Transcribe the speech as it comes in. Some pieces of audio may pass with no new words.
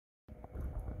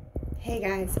Hey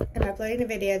guys, I'm uploading a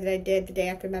video that I did the day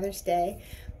after Mother's Day.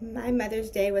 My Mother's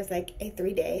Day was like a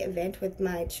 3-day event with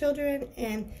my children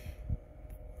and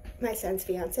my son's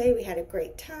fiance. We had a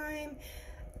great time.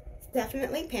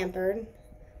 Definitely pampered,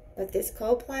 but this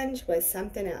cold plunge was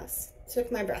something else. Took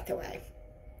my breath away.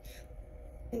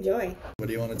 Enjoy. What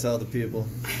do you want to tell the people?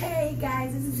 Hey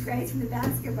guys, this is Grace from the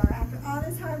Basket Bar. After all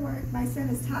this hard work, my son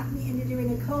has talked me into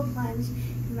doing a cold plunge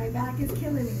and my back is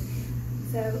killing me.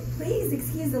 So please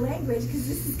excuse the language because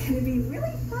this is going to be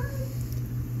really fun.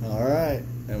 All right.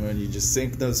 And when you just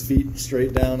sink those feet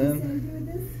straight down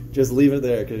in, just leave it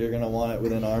there because you're going to want it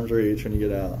within arm's reach when you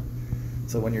get out.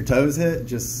 So when your toes hit,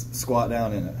 just squat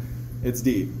down in it. It's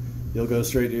deep. You'll go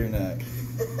straight to your neck.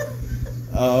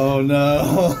 Oh,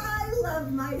 no. I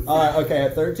love my son. All right, okay,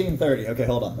 at 13:30. Okay,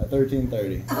 hold on. At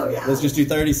 13:30. Oh, yeah. Let's just do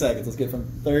 30 seconds. Let's get from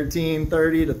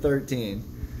 13:30 to 13.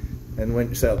 And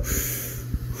when, so...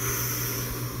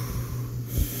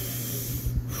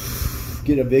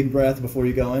 Get a big breath before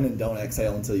you go in and don't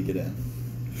exhale until you get in.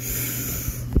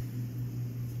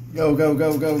 Go, go,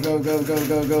 go, go, go, go, go,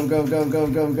 go, go, go, go, go,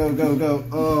 go, go, go, go.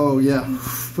 Oh, yeah.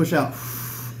 Push out.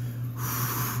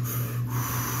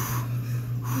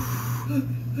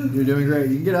 You're doing great.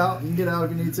 You can get out. You can get out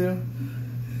if you need to.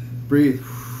 Breathe.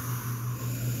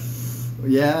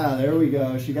 Yeah, there we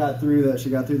go. She got through that.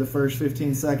 She got through the first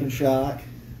 15-second shock.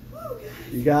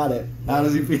 You got it. How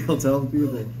does it feel? Tell the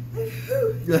people.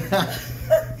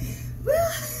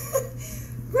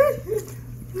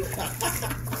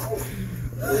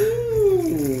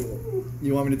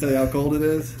 You want me to tell you how cold it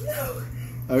is? No.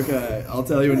 Okay, I'll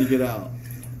tell you when you get out.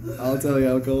 I'll tell you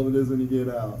how cold it is when you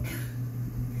get out.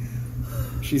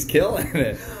 She's killing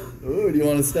it. Ooh, do you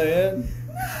want to stay in?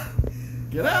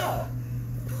 Get out.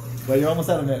 Well, you're almost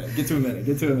at a minute. Get to a minute.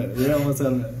 Get to a minute. You're almost at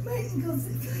a minute. My ankles.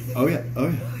 Oh, yeah. Oh,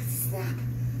 yeah. Oh, snap.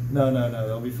 No,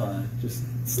 they'll be fine. Just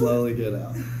slowly get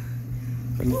out.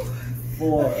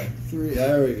 4, 3,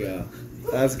 there we go.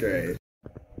 That's great.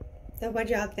 So what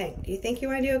y'all think? Do you think you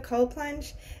want to do a cold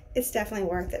plunge? It's definitely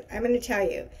worth it. I'm going to tell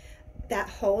you, that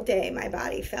whole day my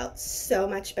body felt so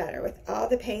much better with all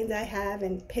the pains I have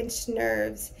and pinched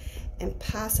nerves and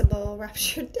possible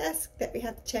ruptured disc that we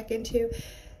have to check into.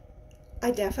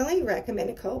 I definitely recommend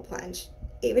a cold plunge,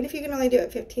 even if you can only do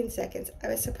it 15 seconds. I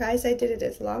was surprised I did it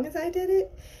as long as I did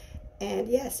it. And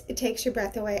yes, it takes your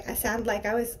breath away. I sound like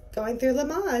I was going through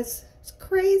Lamaze. It's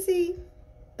crazy.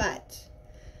 But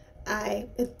I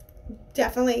would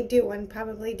definitely do one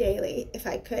probably daily if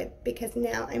I could, because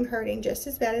now I'm hurting just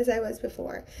as bad as I was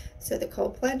before. So the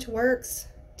cold plunge works.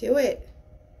 Do it.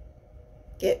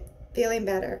 Get feeling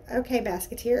better. Okay,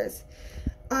 Basketeers.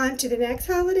 On to the next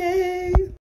holiday.